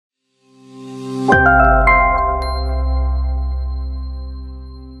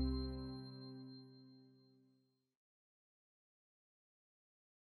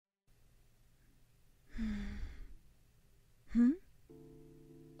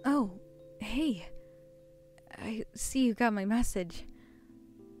Hey, I see you got my message.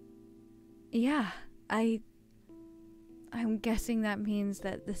 Yeah, I'm guessing that means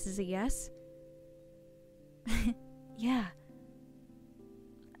that this is a yes? Yeah.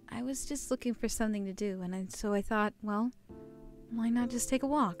 I was just looking for something to do, and so I thought, well, why not just take a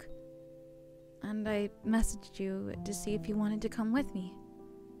walk? And I messaged you to see if you wanted to come with me.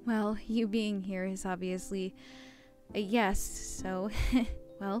 Well, you being here is obviously a yes, so,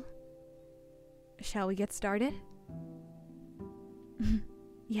 well, shall we get started?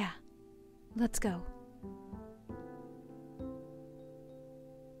 Yeah, let's go.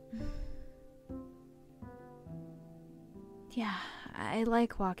 Yeah, I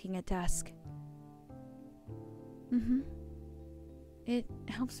like walking at dusk. It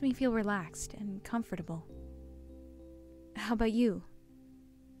helps me feel relaxed and comfortable. How about you?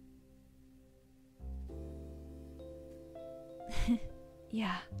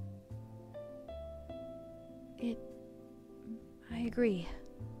 Yeah. I agree.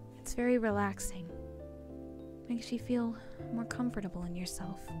 It's very relaxing. Makes you feel more comfortable in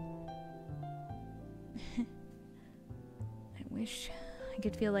yourself. I wish I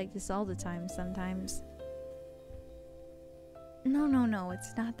could feel like this all the time sometimes. No,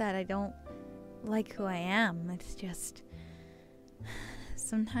 it's not that I don't like who I am. It's just...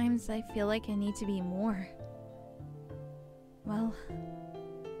 sometimes I feel like I need to be more. Well...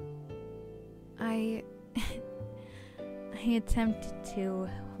 I attempted to,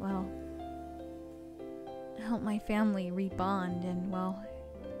 well... help my family rebond, and, well...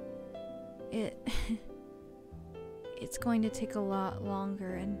 it's going to take a lot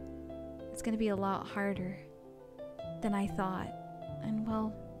longer, and it's going to be a lot harder than I thought. And,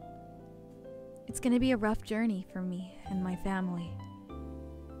 well, it's going to be a rough journey for me and my family,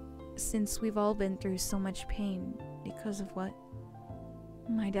 since we've all been through so much pain because of what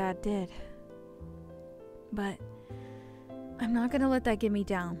my dad did. But I'm not going to let that get me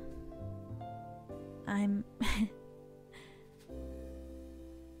down. I'm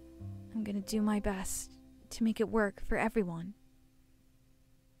going to do my best to make it work for everyone.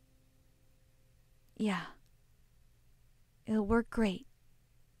 Yeah. It'll work great.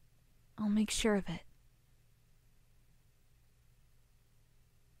 I'll make sure of it.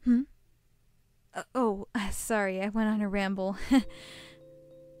 Sorry, I went on a ramble.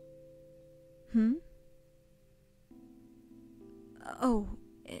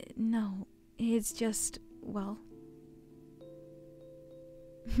 No, it's just, well...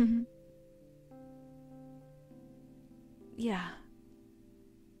 Yeah.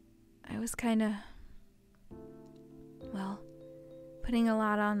 I was kinda... well, putting a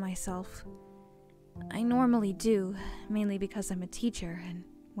lot on myself. I normally do, mainly because I'm a teacher, and,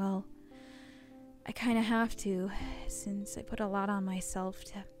 well, I kinda have to, since I put a lot on myself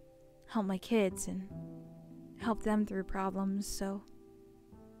to help my kids and help them through problems, so...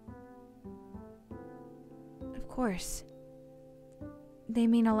 Of course. They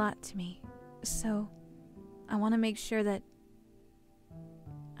mean a lot to me, so I want to make sure that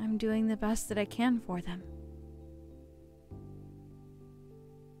I'm doing the best that I can for them.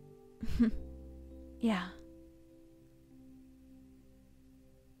 Yeah.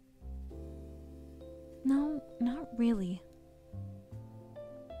 No, not really.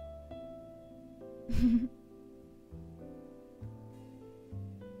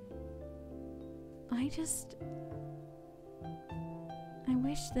 I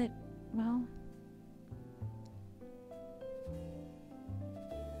wish that, well...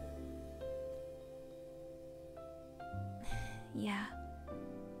 Yeah.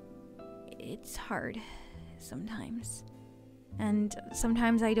 It's hard, sometimes. And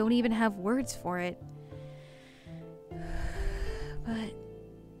sometimes I don't even have words for it. But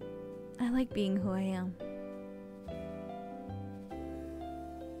I like being who I am.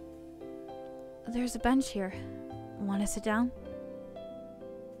 There's a bench here. Want to sit down?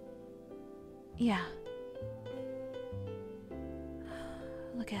 Yeah.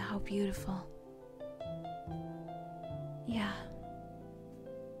 Look at how beautiful. Yeah.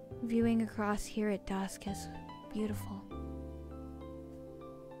 Viewing across here at dusk is beautiful.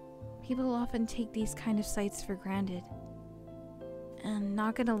 People often take these kind of sights for granted. And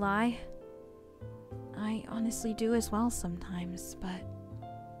not gonna lie, I honestly do as well sometimes, but...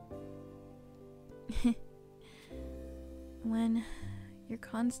 when you're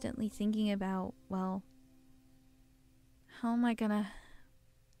constantly thinking about, well, how am I gonna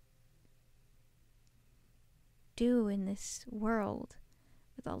do in this world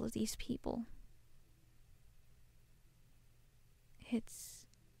with all of these people? It's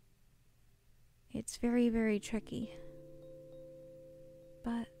very, very tricky.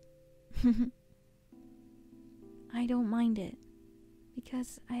 But I don't mind it,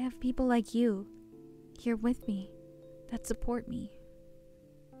 because I have people like you here with me that support me.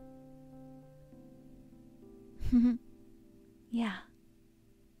 Yeah.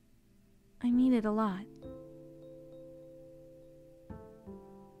 I mean it a lot.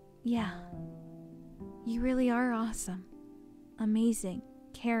 Yeah. You really are awesome. Amazing,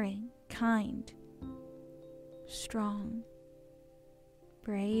 caring, kind, strong,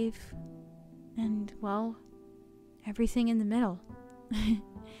 brave, and, well, everything in the middle.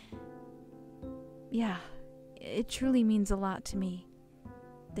 Yeah, it truly means a lot to me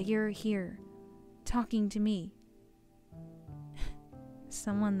that you're here talking to me.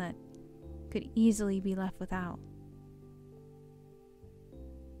 Someone that could easily be left without.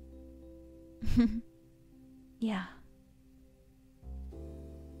 Yeah.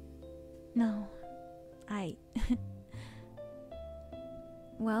 No,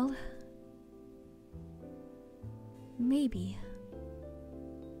 well, maybe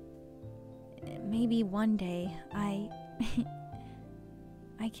one day I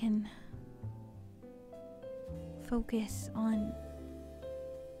can focus on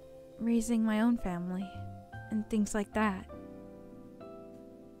raising my own family and things like that.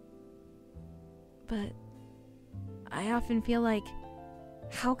 But I often feel like,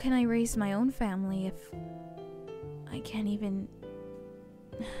 how can I raise my own family if I can't even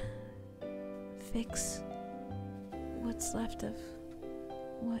fix what's left of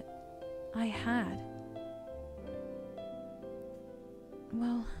what I had?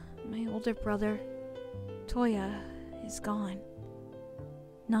 Well, my older brother, Toya, is gone.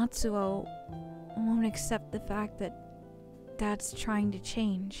 Natsuo won't accept the fact that Dad's trying to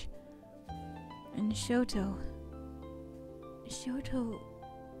change. And Shoto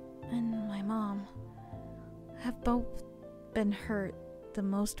and my mom have both been hurt the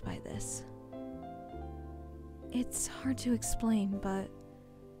most by this. It's hard to explain, but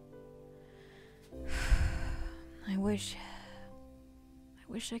I wish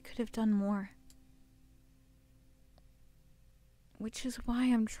I could have done more. Which is why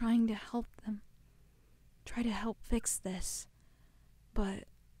I'm trying to help them. Try to help fix this. But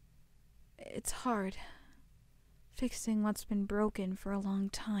it's hard. Fixing what's been broken for a long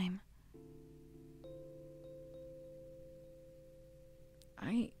time.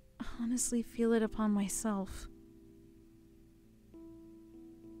 I honestly feel it upon myself.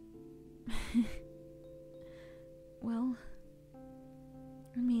 Well,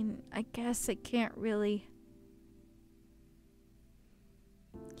 I mean, I guess I can't really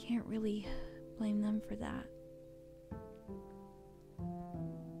blame them for that.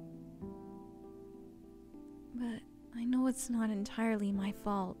 But I know it's not entirely my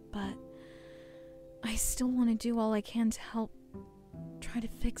fault, but I still want to do all I can to help try to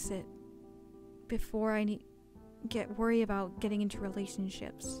fix it before I get worried about getting into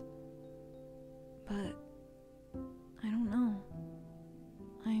relationships. But I don't know.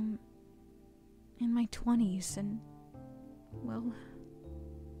 I'm in my 20s and, well,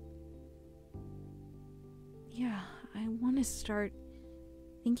 yeah, I want to start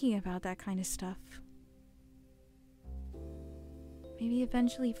thinking about that kind of stuff. Maybe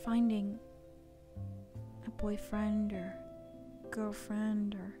eventually finding a boyfriend or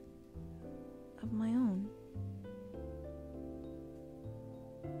girlfriend or of my own.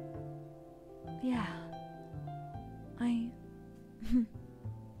 Yeah. I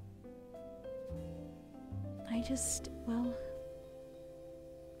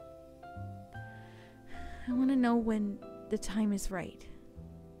want to know when the time is right.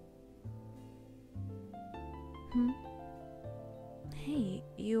 Hey,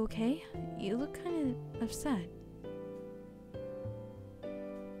 you okay? You look kind of upset.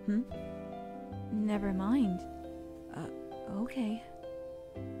 Never mind. Okay.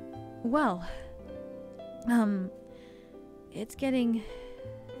 Well, it's getting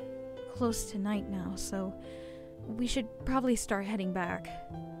close to night now, so we should probably start heading back.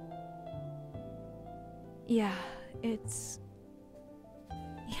 Yeah, this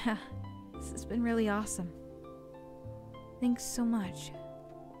has been really awesome. Thanks so much.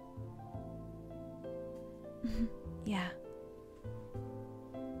 Yeah.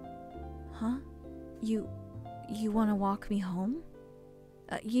 Huh? You want to walk me home?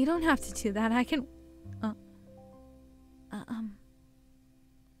 You don't have to do that. I can...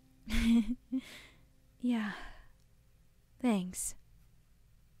 Yeah. Thanks.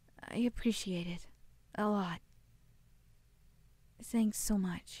 I appreciate it. A lot. Thanks so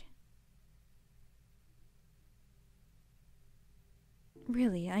much.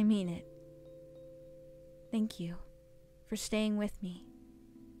 Really, I mean it. Thank you for staying with me.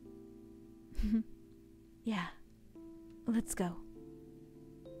 Yeah, let's go.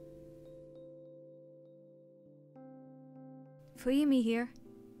 Fuyumi here.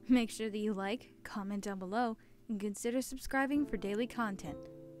 Make sure that you like, comment down below, and consider subscribing for daily content.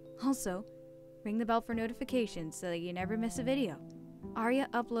 Also, ring the bell for notifications so that you never miss a video. Arya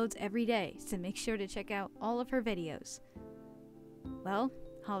uploads every day, so make sure to check out all of her videos. Well,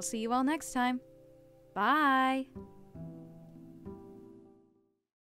 I'll see you all next time. Bye!